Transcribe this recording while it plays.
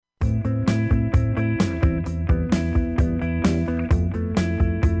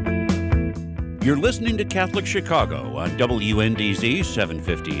You're listening to Catholic Chicago on WNDZ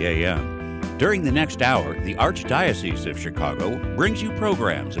 750 AM. During the next hour, the Archdiocese of Chicago brings you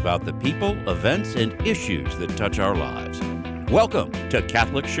programs about the people, events, and issues that touch our lives. Welcome to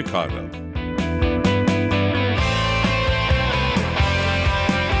Catholic Chicago.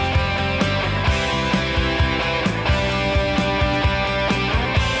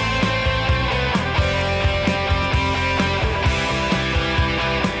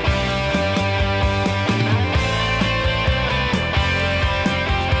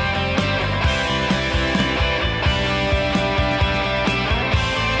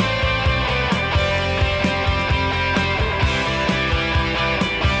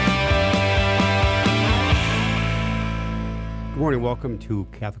 Good morning. Welcome to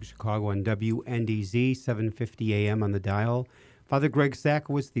Catholic Chicago on WNDZ 750 AM on the dial. Father Greg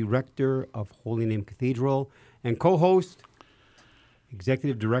Sakowicz, the rector of Holy Name Cathedral, and co-host,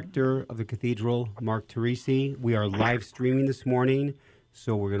 executive director of the cathedral, Mark Teresi. We are live streaming this morning,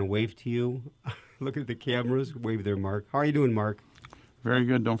 so we're going to wave to you. Look at the cameras. Wave there, Mark. How are you doing, Mark? Very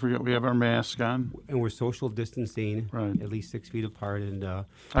good. Don't forget we have our mask on. And we're social distancing, right, at least 6 feet apart. And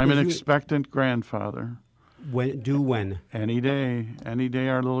I'm an expectant grandfather. When? Any day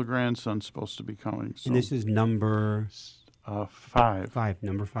our little grandson's supposed to be coming. So. And this is number 5.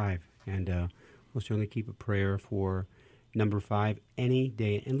 Number 5. And we'll certainly keep a prayer for number 5 any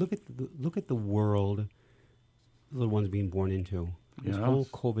day. And look at the world the little one's being born into. This whole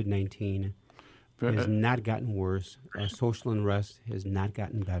COVID-19 has not gotten worse. Social unrest has not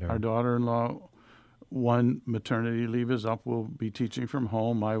gotten better. Our daughter-in-law, when maternity leave is up, will be teaching from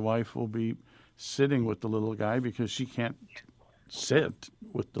home. My wife will be sitting with the little guy because she can't sit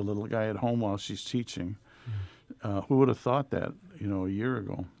with the little guy at home while she's teaching. Who would have thought that, a year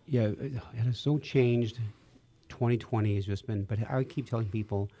ago? Yeah, it has so changed. 2020 has just been, but I keep telling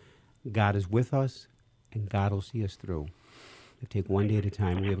people, God is with us and God will see us through. We take one day at a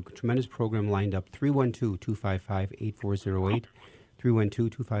time. We have a tremendous program lined up, 312-255-8408,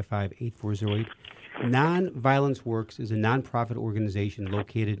 312-255-8408. Nonviolence Works is a nonprofit organization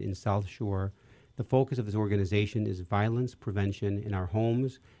located in South Shore. The focus of this organization is violence prevention in our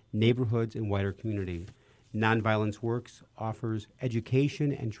homes, neighborhoods, and wider community. Nonviolence Works offers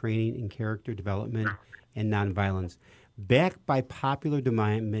education and training in character development and nonviolence. Backed by popular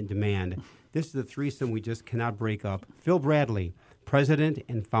demand, this is the threesome we just cannot break up. Phil Bradley, president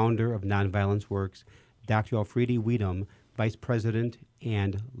and founder of Nonviolence Works, Dr. Elfriede Wiedum, vice president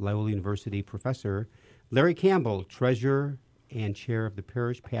and Loyola University professor, Larry Campbell, treasurer and chair of the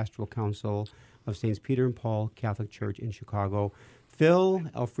Parish Pastoral Council of Saints Peter and Paul Catholic Church in Chicago. Phil,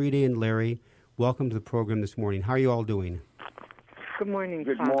 Elfriede, and Larry, welcome to the program this morning. How are you all doing? Good morning.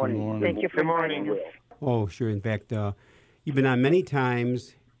 Good morning. Thank you for inviting us. Oh, sure. In fact, you've been on many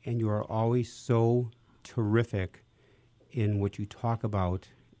times, and you are always so terrific in what you talk about.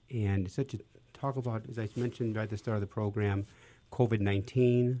 And such a talk about, as I mentioned right at the start of the program,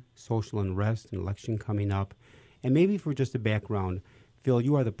 COVID-19, social unrest, and election coming up. And maybe for just a background, Phil,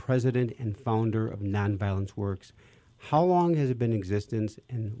 you are the president and founder of Nonviolence Works. How long has it been in existence,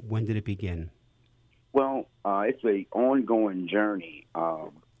 and when did it begin? Well, it's an ongoing journey.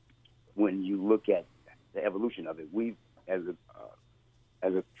 When you look at the evolution of it, we, as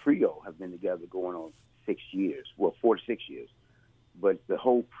a trio, have been together going on 6 years. Well, 4 to 6 years. But the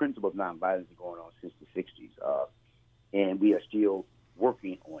whole principle of nonviolence is going on since the 60s, and we are still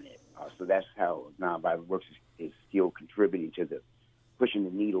working on it. So that's how Nonviolence Works is still contributing to the pushing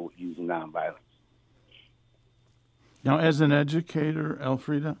the needle using nonviolence. Now, as an educator,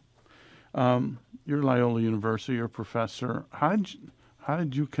 Elfriede, you're Loyola University, you're a professor. How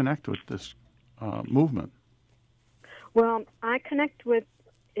did you connect with this movement? Well, I connect with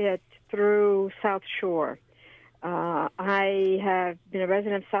it through South Shore. I have been a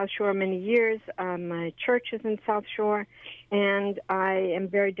resident of South Shore many years. My church is in South Shore, and I am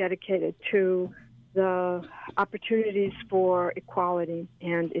very dedicated to the opportunities for equality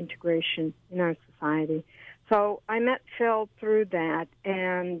and integration in our society. So I met Phil through that,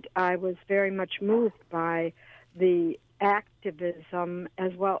 and I was very much moved by the activism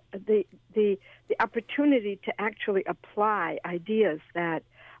as well, the opportunity to actually apply ideas that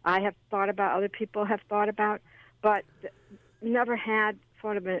I have thought about, other people have thought about, but never had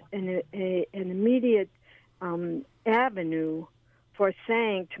sort of an immediate avenue for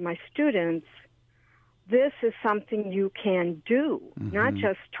saying to my students, this is something you can do, not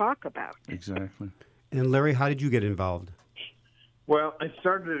just talk about. Exactly. And Larry, how did you get involved? Well, I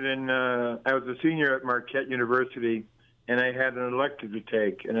started I was a senior at Marquette University, and I had an elective to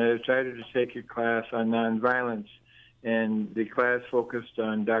take, and I decided to take a class on nonviolence. And the class focused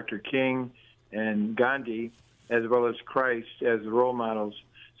on Dr. King and Gandhi, as well as Christ as the role models.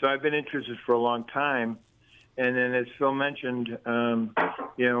 So I've been interested for a long time. And then, as Phil mentioned,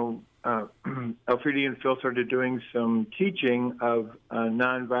 Elfriede and Phil started doing some teaching of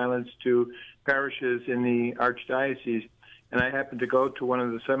nonviolence to parishes in the Archdiocese. And I happened to go to one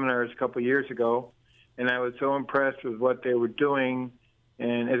of the seminars a couple of years ago, and I was so impressed with what they were doing.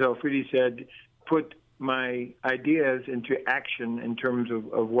 And as Elfriede said, put my ideas into action in terms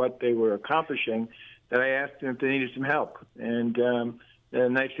of what they were accomplishing, that I asked them if they needed some help. And the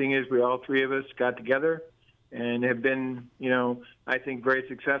nice thing is we all three of us got together and have been, I think very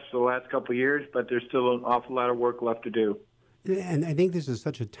successful the last couple of years, but there's still an awful lot of work left to do. And I think this is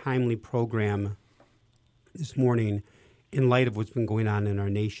such a timely program this morning in light of what's been going on in our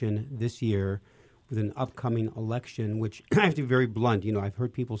nation this year with an upcoming election, which I have to be very blunt. I've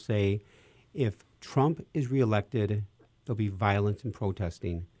heard people say if Trump is reelected, there'll be violence and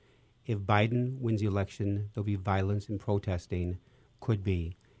protesting. If Biden wins the election, there'll be violence and protesting, could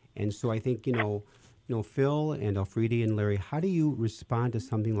be. And so I think, Phil and Elfriede and Larry, how do you respond to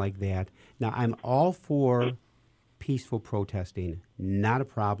something like that? Now, I'm all for peaceful protesting, not a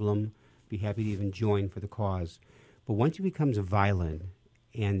problem. Be happy to even join for the cause. But once it becomes violent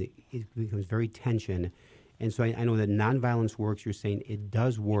and it becomes very tension, and so I know that nonviolence works, you're saying it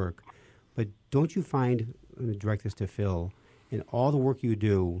does work, but don't you find, I'm going to direct this to Phil, in all the work you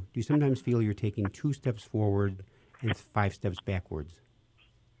do you sometimes feel you're taking 2 steps forward and 5 steps backwards?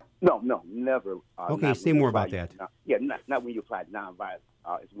 No, never. Okay, say more about that. Not when you apply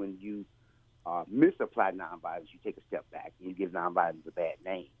nonviolence. It's when you misapply nonviolence, you take a step back and you give nonviolence a bad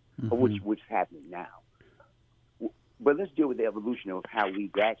name, which is happening now. But let's deal with the evolution of how we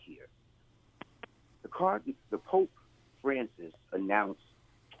got here. The Pope Francis announced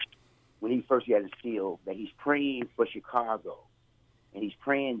when he first had a seal that he's praying for Chicago, and he's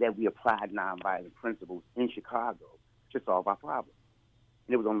praying that we apply nonviolent principles in Chicago to solve our problems.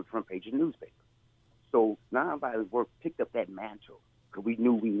 And it was on the front page of the newspaper. So nonviolent work picked up that mantle because we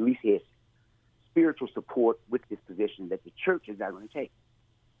knew we at least had spiritual support with this position that the church is not going to take.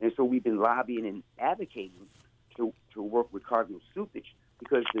 And so we've been lobbying and advocating to work with Cardinal Cupich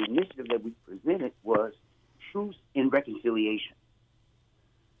because the initiative that we presented was truce and reconciliation.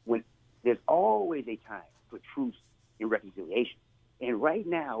 When there's always a time for truce and reconciliation. And right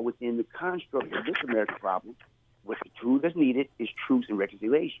now, within the construct of this American problem, what the tool that's needed is truce and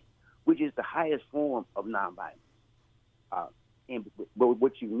reconciliation, which is the highest form of nonviolence. But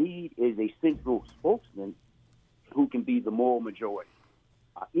what you need is a central spokesman who can be the moral majority.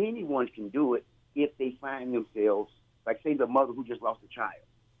 Anyone can do it if they find themselves, like say the mother who just lost a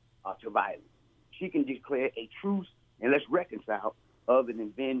child to violence. She can declare a truce and let's reconcile other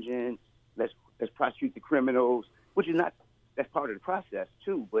than vengeance. Let's prosecute the criminals, which is not, that's part of the process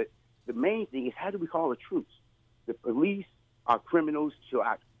too. But the main thing is how do we call a truce? The police are criminals to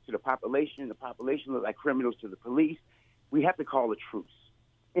the population. The population look like criminals to the police. We have to call a truce.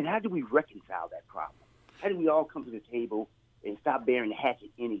 And how do we reconcile that problem? How do we all come to the table and stop bearing the hatchet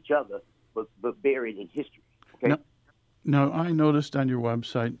in each other, but bury it in history? Okay. Now, I noticed on your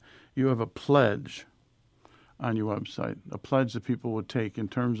website you have a pledge on your website, a pledge that people would take in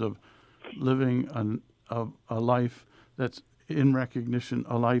terms of living a life that's in recognition,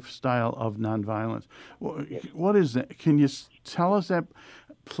 a lifestyle of nonviolence. What is that? Can you tell us that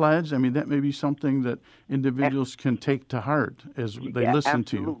pledge? I mean, that may be something that individuals can take to heart as they listen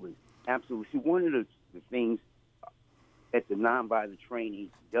to you. Absolutely. See, one of the things that the nonviolent training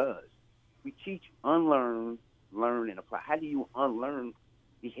does, we teach unlearn, learn, and apply. How do you unlearn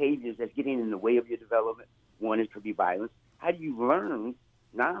behaviors that's getting in the way of your development? One is could be violence. How do you learn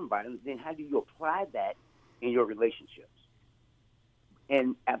nonviolence? Then how do you apply that in your relationships?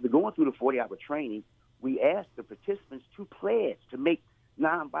 And after going through the 40-hour training, we asked the participants to pledge to make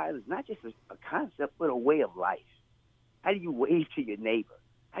nonviolence not just a concept, but a way of life. How do you wave to your neighbor?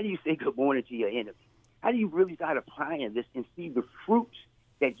 How do you say good morning to your enemy? How do you really start applying this and see the fruits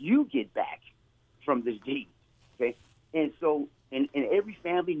that you get back from this deed? Okay, and so, and every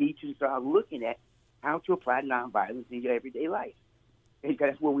family needs to start looking at how to apply nonviolence in your everyday life. And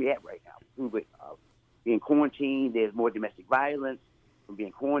that's where we're at right now. Being quarantined, there's more domestic violence. From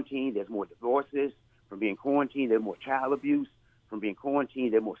being quarantined, there's more divorces. From being quarantined, there's more child abuse. From being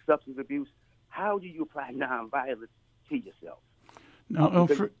quarantined, there's more substance abuse. How do you apply nonviolence to yourself? Now,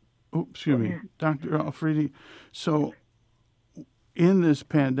 excuse me, Dr. Elfriede, so in this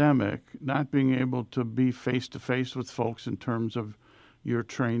pandemic, not being able to be face-to-face with folks in terms of your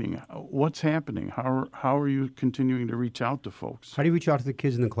training, what's happening? How are you continuing to reach out to folks? How do you reach out to the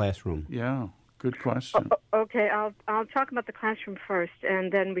kids in the classroom? Yeah, Good question. Okay, I'll talk about the classroom first,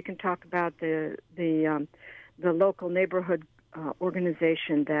 and then we can talk about the local neighborhood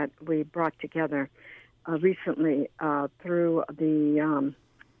organization that we brought together recently through the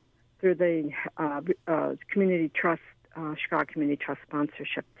Community Trust, Chicago Community Trust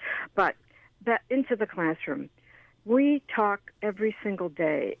sponsorship. But into the classroom, we talk every single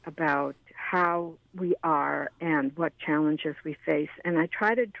day about how we are and what challenges we face, and I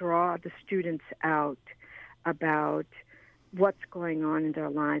try to draw the students out about what's going on in their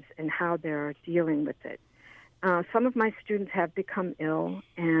lives and how they're dealing with it. Some of my students have become ill,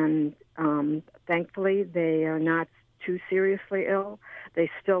 and thankfully they are not too seriously ill.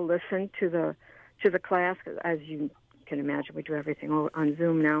 They still listen to the class. As you can imagine, we do everything on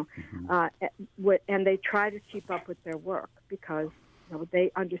Zoom now, and they try to keep up with their work because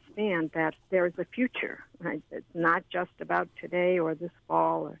they understand that there is a future. Right? It's not just about today or this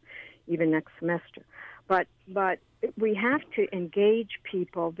fall or even next semester, but we have to engage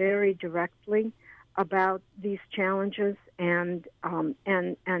people very directly about these challenges and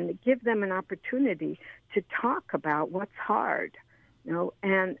give them an opportunity to talk about what's hard,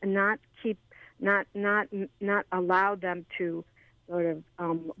 and not allow them to sort of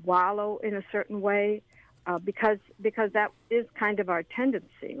wallow in a certain way, because that is kind of our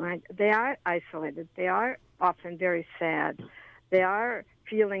tendency, right? They are isolated. They are often very sad. They are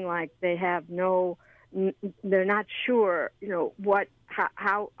feeling like they have they're not sure,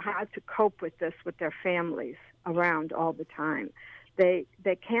 how to cope with this with their families around all the time. They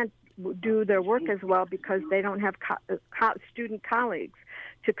can't do their work as well because they don't have student colleagues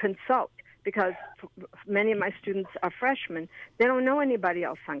to consult, because many of my students are freshmen. They don't know anybody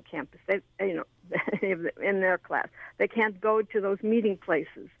else on campus. In their class, they can't go to those meeting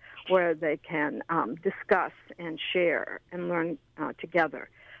places where they can discuss and share and learn together.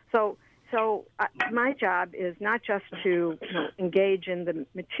 So my job is not just to engage in the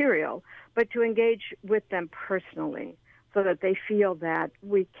material, but to engage with them personally, so that they feel that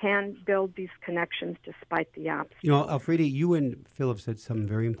we can build these connections despite the obstacles. Alfreda, you and Phil have said some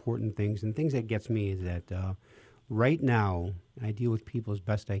very important things, and things that gets me is that right now, I deal with people as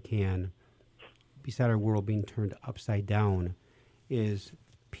best I can, beside our world being turned upside down, is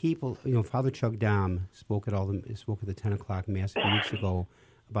people, Father Chuck Dom spoke at the 10 o'clock Mass a few weeks ago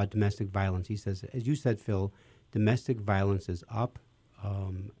about domestic violence. He says, as you said, Phil, domestic violence is up,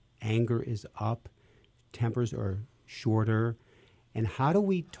 anger is up, tempers are shorter. And how do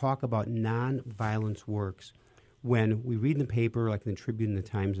we talk about nonviolence works when we read in the paper, like in the Tribune and the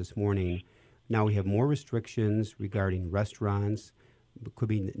Times this morning, now we have more restrictions regarding restaurants, could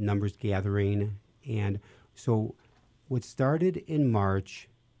be numbers gathering. And so what started in March,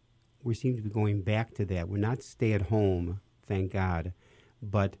 we seem to be going back to that. We're not stay at home, thank God.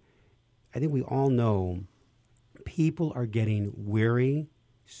 But I think we all know people are getting weary,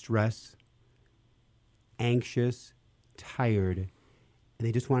 stressed, anxious, tired, and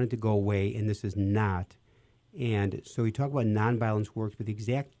they just want it to go away, and this is not. And so we talk about nonviolence works, but the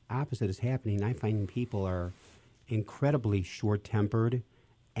exact opposite is happening. I find people are incredibly short-tempered,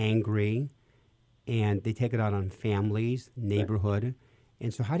 angry, and they take it out on families, neighborhood.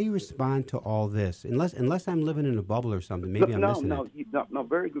 And so how do you respond to all this? Unless I'm living in a bubble or something, maybe I'm missing it. No,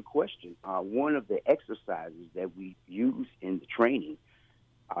 very good question. One of the exercises that we use in the training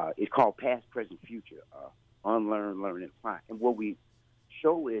is called Past, Present, Future, Unlearn, Learn, and Apply. And what we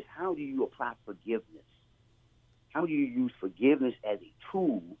show is, how do you apply forgiveness? How do you use forgiveness as a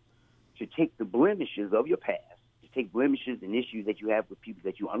tool to take the blemishes of your past, to take blemishes and issues that you have with people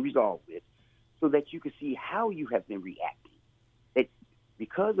that you're unresolved with, so that you can see how you have been reacting. That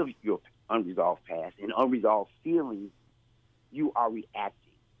because of your unresolved past and unresolved feelings, you are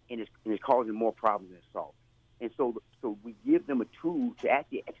reacting, and it's causing more problems than solving. And so we give them a tool to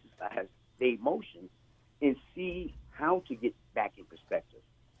actually exercise their emotions and see how to get back in perspective,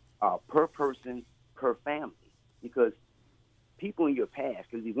 per person, per family. Because people in your past,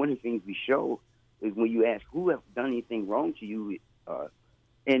 because one of the things we show is when you ask who have done anything wrong to you,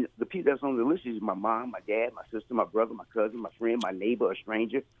 and the people that's on the list is my mom, my dad, my sister, my brother, my cousin, my friend, my neighbor, a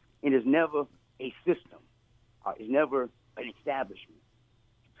stranger, and it's never a system. It's never an establishment.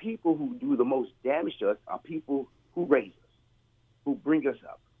 People who do the most damage to us are people who raise us, who bring us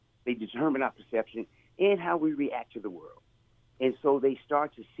up. They determine our perception and how we react to the world. And so they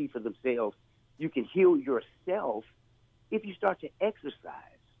start to see for themselves. You can heal yourself if you start to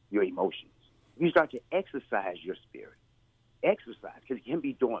exercise your emotions. You start to exercise your spirit. Exercise, because it can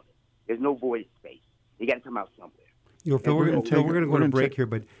be dormant. There's no void space. You got to come out somewhere. Phil, we're going to go to break here,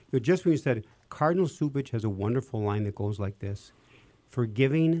 but just when you said, Cardinal Cupich has a wonderful line that goes like this: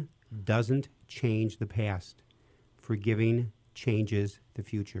 forgiving doesn't change the past. Forgiving changes the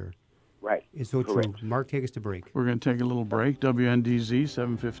future. Right. It's so Correct. true. Mark, take us to break. We're going to take a little break. WNDZ,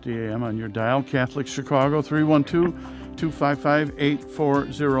 750 AM on your dial. Catholic Chicago,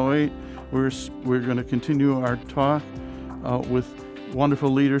 312-255-8408. We're going to continue our talk with wonderful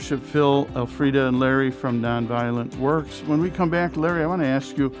leadership, Phil, Elfrida, and Larry from Nonviolent Works. When we come back, Larry, I want to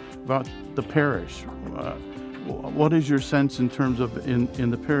ask you about the parish. What is your sense in terms of in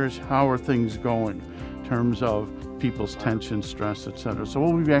the parish? How are things going in terms of people's tension, stress, etc.? So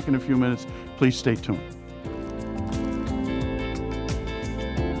we'll be back in a few minutes. Please stay tuned.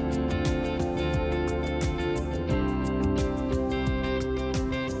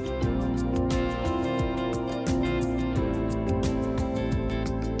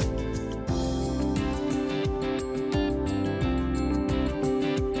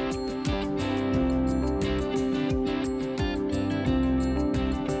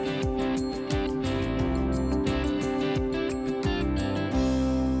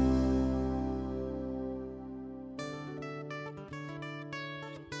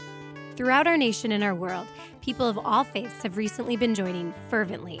 Throughout our nation and our world, people of all faiths have recently been joining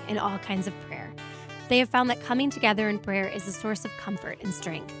fervently in all kinds of prayer. They have found that coming together in prayer is a source of comfort and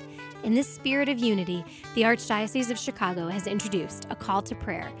strength. In this spirit of unity, the Archdiocese of Chicago has introduced a call to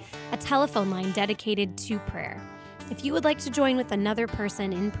prayer, a telephone line dedicated to prayer. If you would like to join with another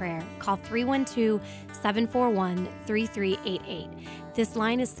person in prayer, call 312-741-3388. This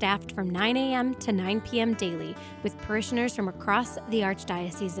line is staffed from 9 a.m. to 9 p.m. daily with parishioners from across the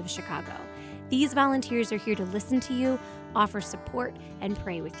Archdiocese of Chicago. These volunteers are here to listen to you, offer support, and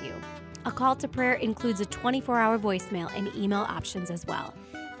pray with you. A call to prayer includes a 24-hour voicemail and email options as well.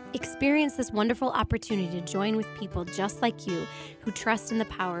 Experience this wonderful opportunity to join with people just like you who trust in the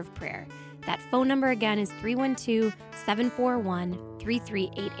power of prayer. That phone number again is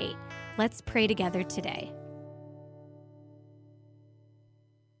 312-741-3388. Let's pray together today.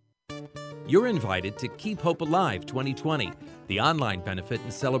 You're invited to Keep Hope Alive 2020, the online benefit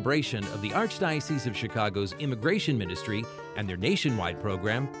and celebration of the Archdiocese of Chicago's Immigration Ministry and their nationwide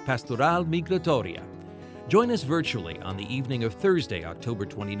program, Pastoral Migratoria. Join us virtually on the evening of Thursday, October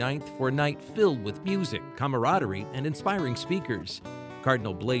 29th, for a night filled with music, camaraderie, and inspiring speakers.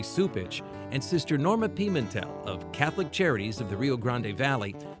 Cardinal Blaise Cupich and Sister Norma Pimentel of Catholic Charities of the Rio Grande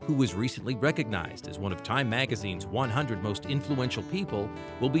Valley, who was recently recognized as one of Time Magazine's 100 most influential people,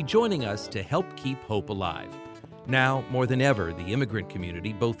 will be joining us to help keep hope alive. Now, more than ever, the immigrant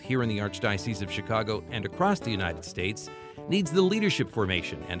community, both here in the Archdiocese of Chicago and across the United States, needs the leadership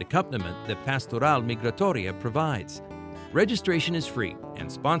formation and accompaniment that Pastoral Migratoria provides. Registration is free,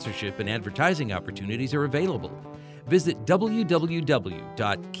 and sponsorship and advertising opportunities are available. Visit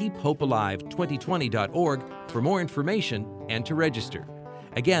www.keephopealive2020.org for more information and to register.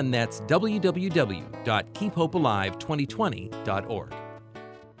 Again, that's www.keephopealive2020.org.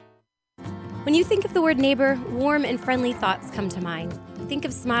 When you think of the word neighbor, warm and friendly thoughts come to mind. Think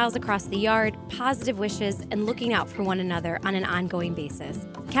of smiles across the yard, positive wishes, and looking out for one another on an ongoing basis.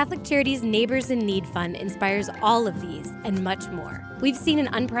 Catholic Charities' Neighbors in Need Fund inspires all of these and much more. We've seen an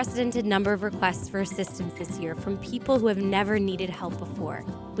unprecedented number of requests for assistance this year from people who have never needed help before.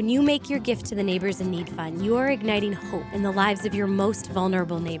 When you make your gift to the Neighbors in Need Fund, you are igniting hope in the lives of your most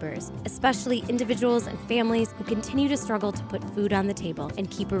vulnerable neighbors, especially individuals and families who continue to struggle to put food on the table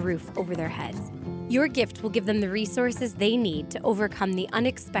and keep a roof over their heads. Your gift will give them the resources they need to overcome the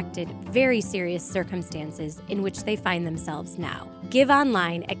unexpected, very serious circumstances in which they find themselves now. Give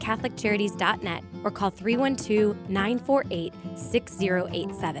online at CatholicCharities.net or call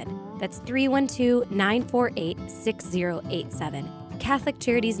 312-948-6087. That's 312-948-6087. Catholic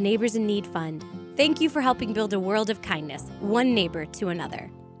Charities Neighbors in Need Fund. Thank you for helping build a world of kindness, one neighbor to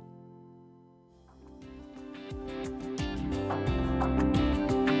another.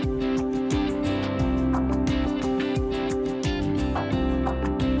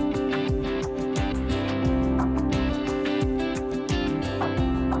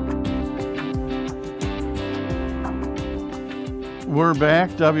 We're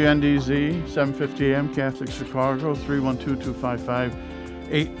back, WNDZ, 750 AM, Catholic Chicago,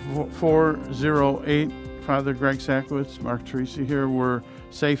 312-255-8408. Father Greg Sakowicz, Mark Teresi here. We're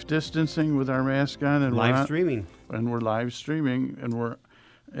safe distancing with our mask on, and Live streaming. And we're live streaming, and we're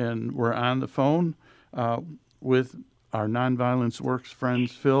on the phone with our Nonviolence Works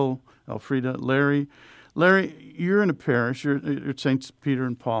friends, Phil, Elfrida, Larry. Larry, you're in a parish. You're at St. Peter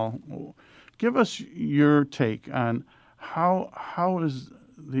and Paul. Give us your take on how is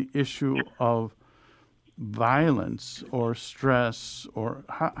the issue of violence or stress, or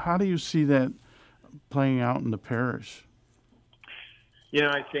how do you see that playing out in the parish?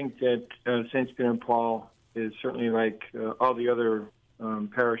 I think that St. Peter and Paul is certainly like all the other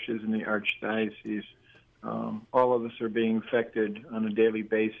parishes in the Archdiocese. All of us are being affected on a daily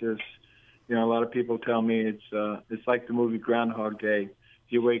basis. A lot of people tell me it's like the movie Groundhog Day.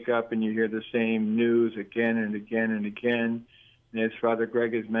 You wake up and you hear the same news again and again and again. And as Father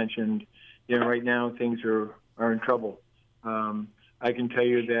Greg has mentioned, right now things are in trouble. I can tell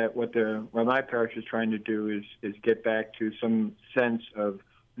you that what my parish is trying to do is get back to some sense of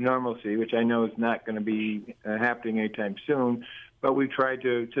normalcy, which I know is not going to be happening anytime soon. But we tried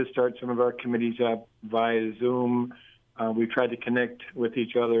to start some of our committees up via Zoom. We tried to connect with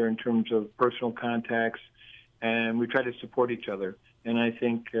each other in terms of personal contacts, and we try to support each other. And I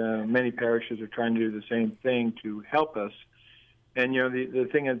think many parishes are trying to do the same thing to help us. And, the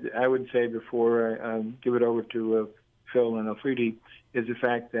thing I would say before I give it over to Phil and Elfriede is the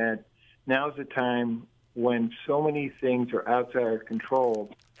fact that now's the time when so many things are outside our control.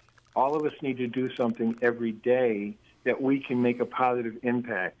 All of us need to do something every day that we can make a positive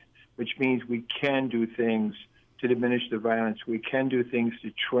impact, which means we can do things to diminish the violence. We can do things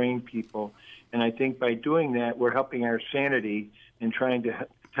to train people. And I think by doing that, we're helping our sanity and trying to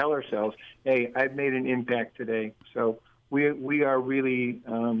tell ourselves, hey, I've made an impact today. So we are really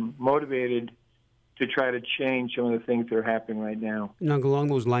motivated to try to change some of the things that are happening right now. Now, along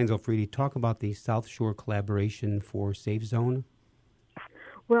those lines, Elfriede, talk about the South Shore collaboration for Safe Zone.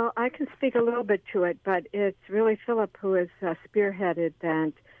 Well, I can speak a little bit to it, but it's really Philip who has spearheaded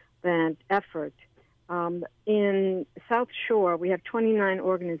that effort. In South Shore, we have 29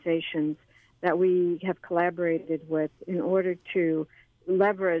 organizations that we have collaborated with in order to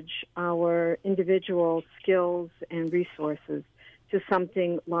leverage our individual skills and resources to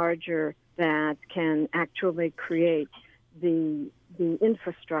something larger that can actually create the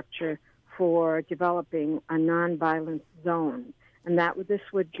infrastructure for developing a nonviolent zone. And this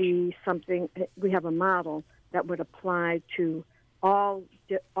would be something, we have a model that would apply to all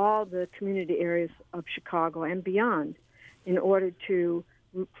the community areas of Chicago and beyond in order to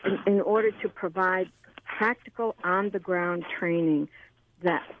provide practical on-the-ground training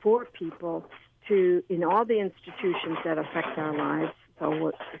that for people in all the institutions that affect our lives. So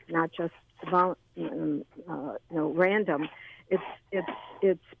it's not just random.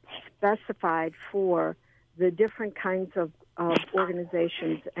 It's specified for the different kinds of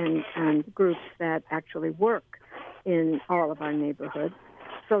organizations and groups that actually work in all of our neighborhoods,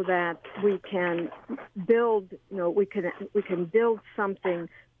 so that we can build, we can build something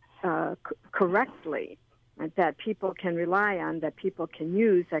correctly that people can rely on, that people can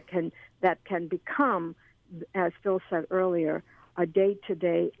use, that can become, as Phil said earlier, a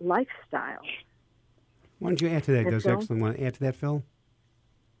day-to-day lifestyle. Why don't you add to that? That's excellent. Want to add to that, Phil?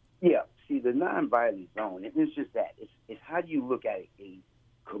 Yeah. See, the nonviolent zone, it's just that. It's how do you look at a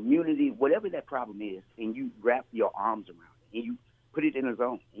community, whatever that problem is, and you wrap your arms around it, and you put it in a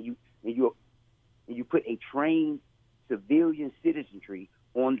zone, and you put a trained civilian citizenry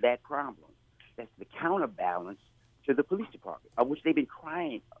on that problem. That's the counterbalance to the police department, of which they've been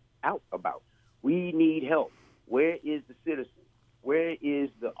crying out about. We need help. Where is the citizen? Where is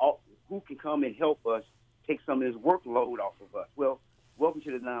who can come and help us take some of this workload off of us? Well, welcome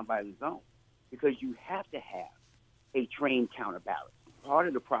to the nonviolent zone, because you have to have a trained counterbalance. Part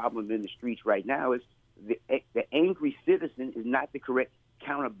of the problem in the streets right now is the angry citizen is not the correct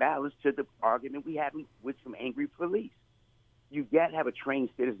counterbalance to the argument we have with some angry police. You've got to have a trained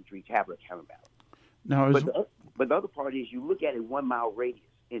citizenry to have a counterbalance. Now, but the other part is you look at a 1 mile radius,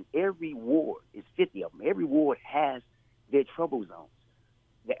 and every ward is 50 of them. Every ward has their trouble zones.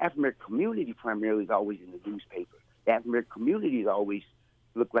 The African American community primarily is always in the newspaper. The African American communities always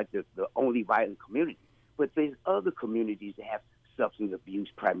look like the only violent community. But there's other communities that have substance abuse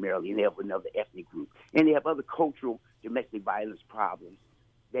primarily, and they have another ethnic group. And they have other cultural domestic violence problems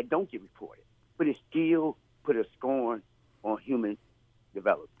that don't get reported. But it still put a scorn on human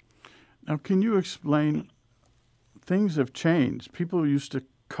development. Now, can you explain, things have changed. People used to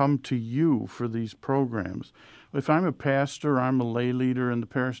come to you for these programs. If I'm a pastor, I'm a lay leader in the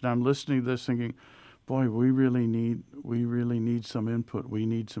parish, and I'm listening to this thinking, boy, we really need some input. We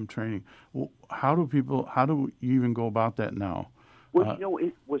need some training. How do you even go about that now? Well,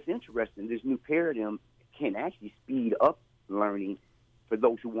 what's interesting, this new paradigm can actually speed up learning for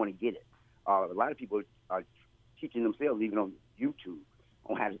those who want to get it. A lot of people are teaching themselves, even on YouTube,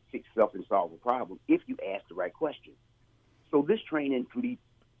 on how to fix stuff and solve a problem if you ask the right question. So this training can be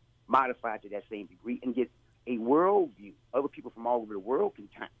modified to that same degree and get a world view. Other people from all over the world can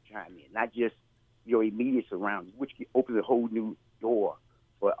chime in, not just your immediate surroundings, which opens a whole new door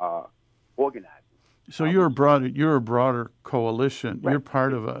for organizing. So you're a broader coalition. Right. You're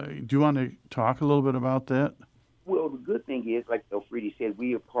part of a. Do you want to talk a little bit about that? Well, the good thing is, like Elfredi said,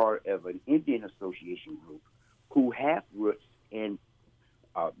 we are part of an Indian association group who have roots in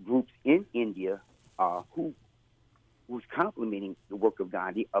groups in India who was complementing the work of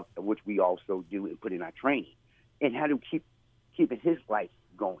Gandhi, of which we also do and put in our training, and how to keeping his life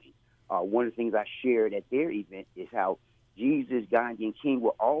going. One of the things I shared at their event is how Jesus, Gandhi, and King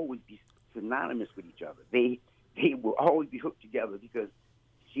will always be synonymous with each other. They will always be hooked together because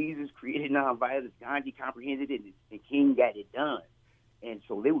Jesus created nonviolence, Gandhi comprehended it, and King got it done. And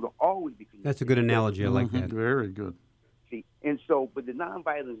so they will always be connected. That's a good analogy. I like that. Very good. See, and so, but the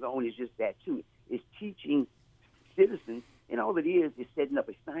nonviolent zone is just that too. It's teaching citizens, and all it is setting up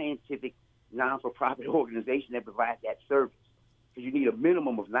a scientific non-for-profit organization that provides that service. Because you need a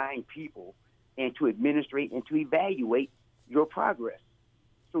minimum of 9 people, and to administrate and to evaluate your progress,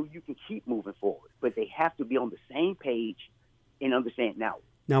 so you can keep moving forward. But they have to be on the same page and understand now.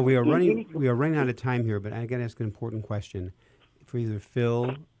 Now we are running out of time here, but I got to ask an important question for either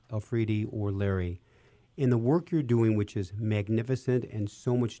Phil, Elfredi, or Larry. In the work you're doing, which is magnificent and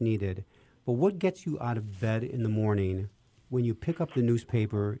so much needed, but what gets you out of bed in the morning when you pick up the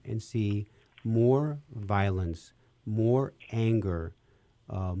newspaper and see more violence, more anger,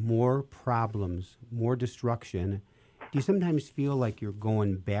 more problems, more destruction? Do you sometimes feel like you're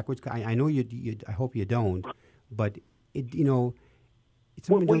going backwards? I know you. I hope you don't, but it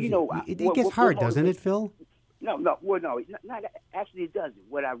gets hard, doesn't it, Phil? No. Well, no. Not actually, it doesn't.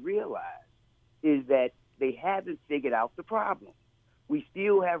 What I realize is that they haven't figured out the problem. We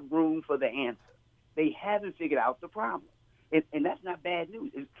still have room for the answer. They haven't figured out the problem, and that's not bad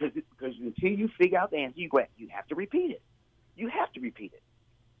news. Because until you figure out the answer, you have to repeat it. You have to repeat it.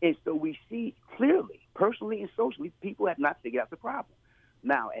 And so we see clearly, personally and socially, people have not figured out the problem.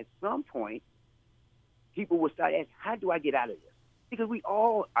 Now, at some point, people will start asking, how do I get out of this? Because we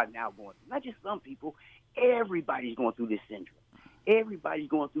all are now going through, not just some people, everybody's going through this syndrome. Everybody's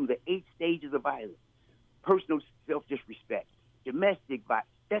going through the 8 stages of violence. Personal self-disrespect, domestic violence,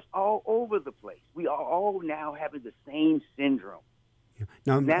 that's all over the place. We are all now having the same syndrome.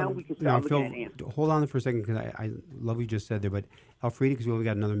 Now we can start looking at answers. Hold on for a second, because I love what you just said there, but Elfredi, because we only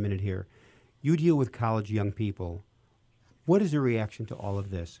got another minute here. You deal with college young people. What is their reaction to all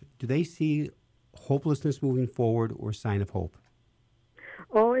of this? Do they see hopelessness moving forward or sign of hope?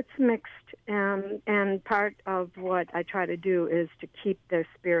 Oh, it's mixed, and part of what I try to do is to keep their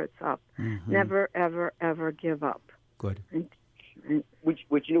spirits up. Mm-hmm. Never, ever, ever give up. Good. Which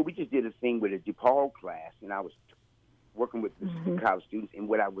we just did a thing with a DePaul class, and I was working with the college students, and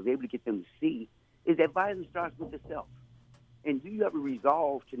what I was able to get them to see is that violence starts with the self. And do you have a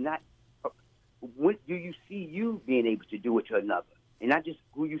resolve to not, when do you see you being able to do it to another, and not just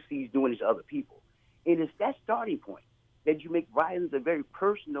who you see is doing it to other people? And it's that starting point that you make violence a very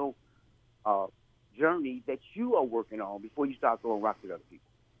personal journey that you are working on before you start throwing rocks at other people.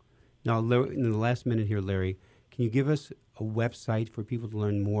 Now, in the last minute here, Larry, can you give us a website for people to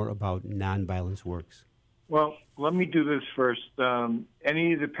learn more about nonviolence works? Well, let me do this first.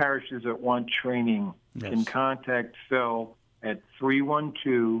 Any of the parishes that want training can contact Phil at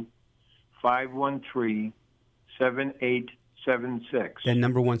 312-513-7876. That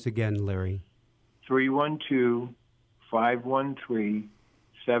number once again, Larry.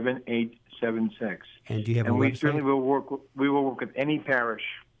 312-513-7876. And do you have a website? We certainly will work with any parish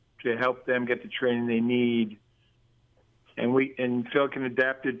to help them get the training they need. And Phil can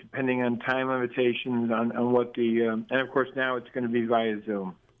adapt it depending on time limitations on what and of course now it's going to be via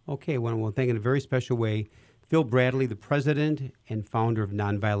Zoom. Okay, well, we'll thank in a very special way Phil Bradley, the president and founder of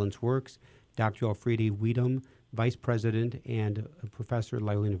Nonviolence Works, Dr. Elfredi Weedham, vice president and a professor at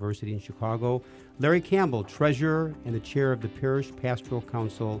Loyola University in Chicago, Larry Campbell, treasurer and the chair of the Parish Pastoral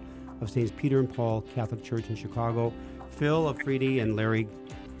Council of St. Peter and Paul Catholic Church in Chicago. Phil, Elfredi, and Larry,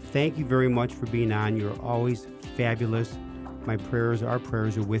 thank you very much for being on. You're always fabulous. Our prayers are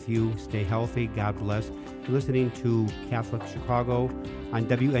with you. Stay healthy. God bless. You're listening to Catholic Chicago on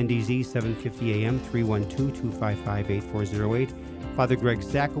WNDZ 750 AM, 312-255-8408. Father Greg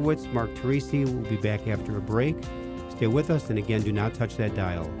Sakowicz, Mark Teresi will be back after a break. Stay with us, and again, do not touch that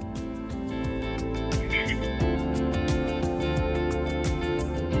dial.